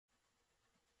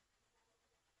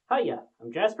Hiya,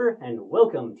 I'm Jasper, and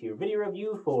welcome to your video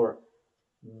review for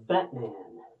Batman.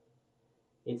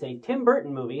 It's a Tim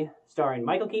Burton movie starring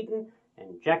Michael Keaton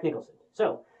and Jack Nicholson.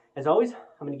 So, as always,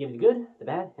 I'm going to give you the good, the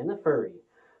bad, and the furry.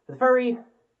 For the furry,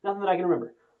 nothing that I can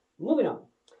remember. Moving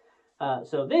on.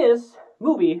 So this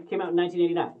movie came out in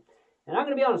 1989, and I'm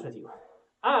going to be honest with you.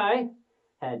 I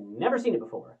had never seen it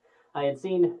before. I had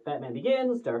seen Batman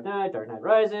Begins, Dark Knight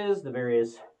Rises, the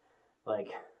various,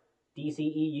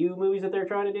 DCEU movies that they're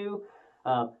trying to do,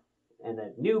 and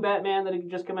the new Batman that had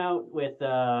just come out with,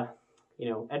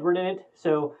 Edward in it.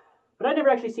 So, but I'd never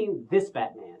actually seen this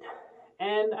Batman.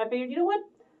 And I figured, you know what?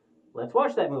 Let's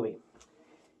watch that movie.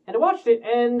 And I watched it,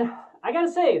 and I gotta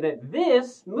say that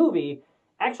this movie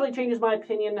actually changes my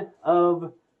opinion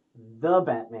of the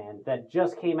Batman that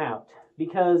just came out.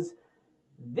 Because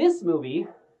this movie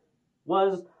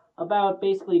was about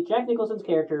basically Jack Nicholson's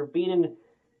character being an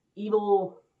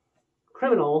evil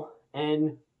criminal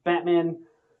and Batman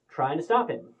trying to stop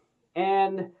him.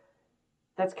 And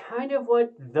that's kind of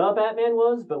what the Batman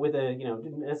was, but with a,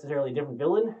 necessarily different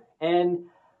villain. And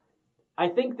I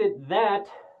think that,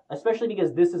 especially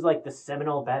because this is like the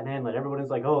seminal Batman, like everyone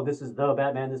is like, oh, this is the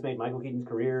Batman, this made Michael Keaton's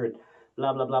career, and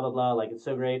blah, blah, blah, blah, blah, like it's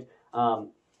so great.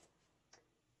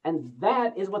 And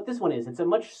that is what this one is. It's a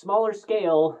much smaller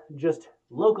scale, just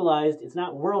localized, it's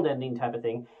not world-ending type of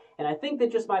thing. And I think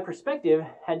that just my perspective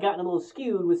had gotten a little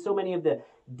skewed with so many of the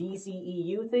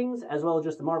DCEU things, as well as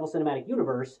just the Marvel Cinematic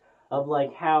Universe, of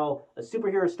like how a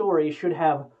superhero story should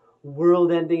have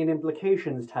world-ending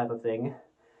implications type of thing.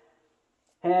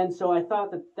 And so I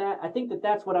thought I think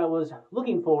that's what I was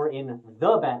looking for in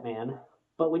the Batman.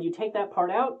 But when you take that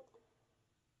part out,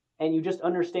 and you just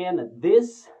understand that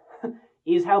this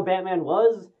is how Batman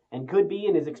was, and could be,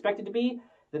 and is expected to be,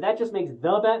 that just makes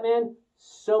the Batman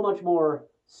so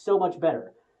much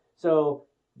better. So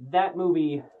that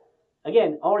movie,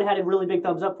 again, already had a really big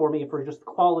thumbs up for me for just the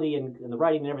quality and the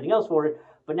writing and everything else for it,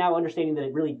 but now understanding that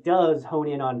it really does hone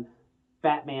in on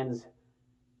Batman's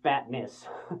batness,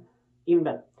 even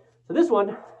better. So this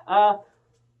one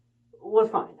was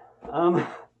fine.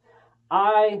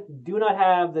 I do not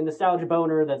have the nostalgia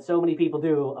boner that so many people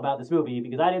do about this movie,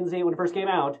 because I didn't see it when it first came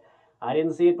out. I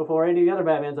didn't see it before any of the other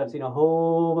Batmans. I've seen a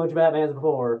whole bunch of Batmans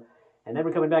before. And then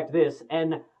we're coming back to this,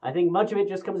 and I think much of it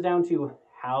just comes down to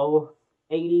how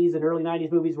 80s and early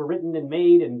 90s movies were written and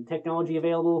made, and technology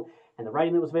available, and the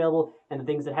writing that was available, and the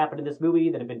things that happened in this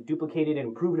movie that have been duplicated and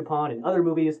improved upon in other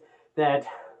movies, that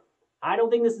I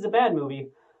don't think this is a bad movie,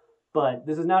 but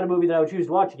this is not a movie that I would choose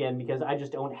to watch again, because I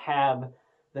just don't have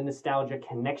the nostalgia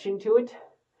connection to it.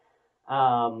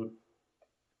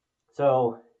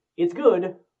 So, it's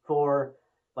good for,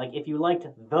 if you liked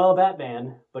the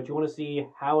Batman, but you want to see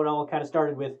how it all kind of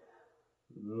started with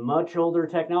much older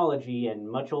technology and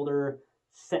much older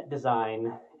set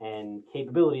design and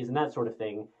capabilities and that sort of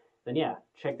thing, then yeah,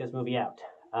 check this movie out.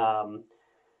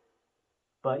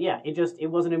 But yeah, it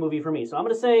wasn't a movie for me. So I'm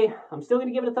going to say, I'm still going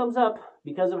to give it a thumbs up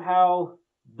because of how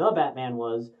the Batman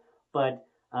was, but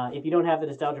if you don't have the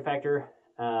nostalgia factor,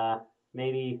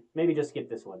 maybe just skip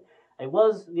this one.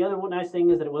 The other nice thing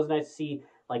is that it was nice to see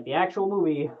the actual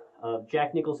movie of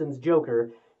Jack Nicholson's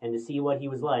Joker, and to see what he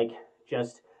was like,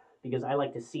 just because I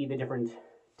like to see the different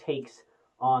takes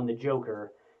on the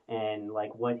Joker, and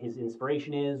what his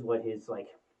inspiration is, what his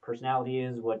personality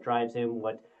is, what drives him,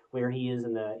 where he is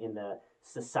in the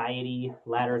society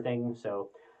ladder thing.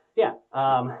 So yeah,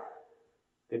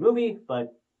 good movie,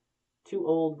 but too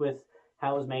old with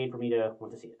how it was made for me to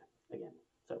want to see it again.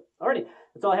 So alrighty,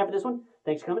 that's all I have for this one.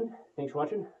 Thanks for coming, thanks for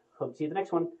watching, hope to see you at the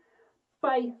next one.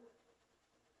 Bye.